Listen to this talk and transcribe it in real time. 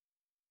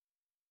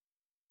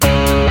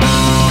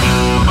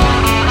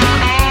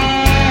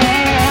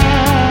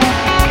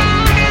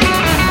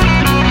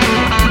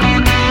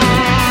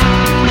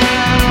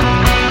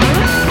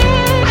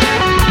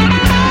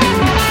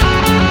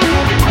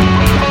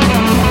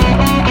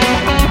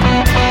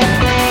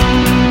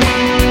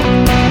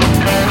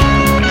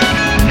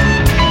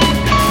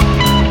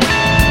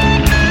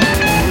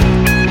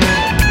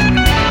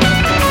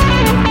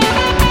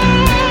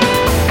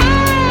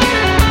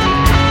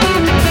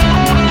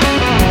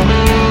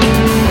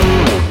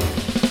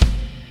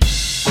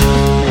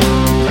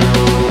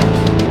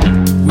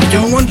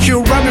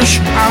foolish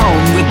on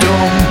the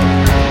dome.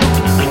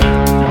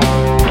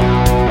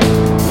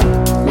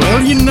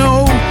 Well, you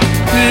know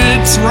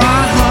it's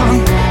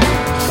wrong.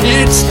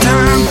 It's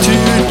time to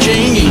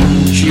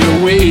change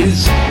your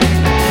ways.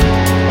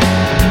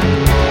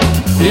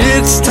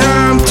 It's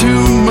time to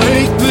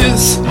make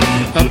this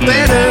a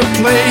better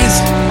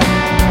place.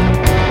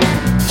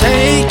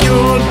 Take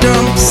your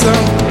dump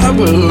some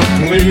other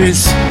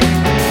place.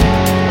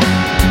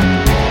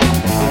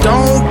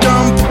 Don't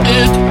dump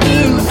it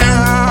in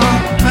our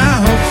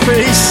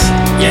face.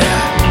 Yeah.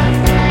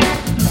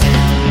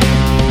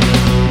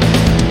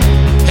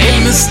 Hey,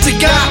 Mr.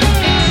 Guy,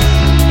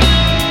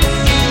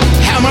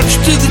 how much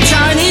do the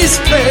Chinese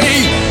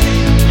pay?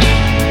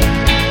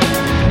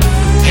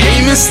 Hey,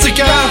 Mr.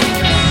 Guy,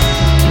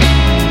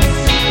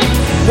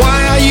 why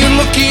are you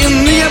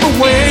looking the other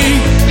way?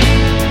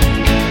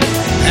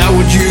 How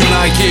would you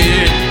like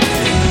it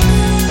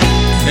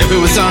if it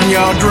was on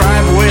your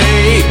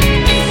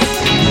driveway?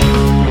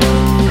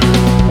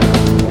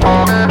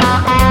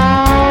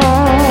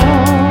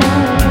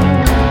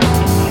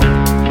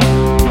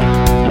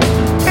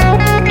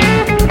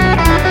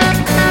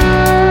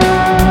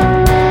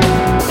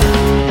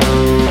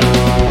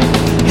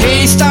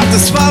 Hey, stop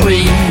this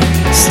folly,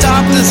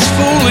 stop this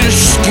foolish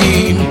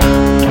scheme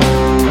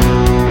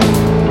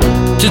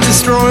to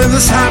destroy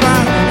this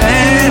harbor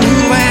and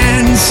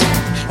lands.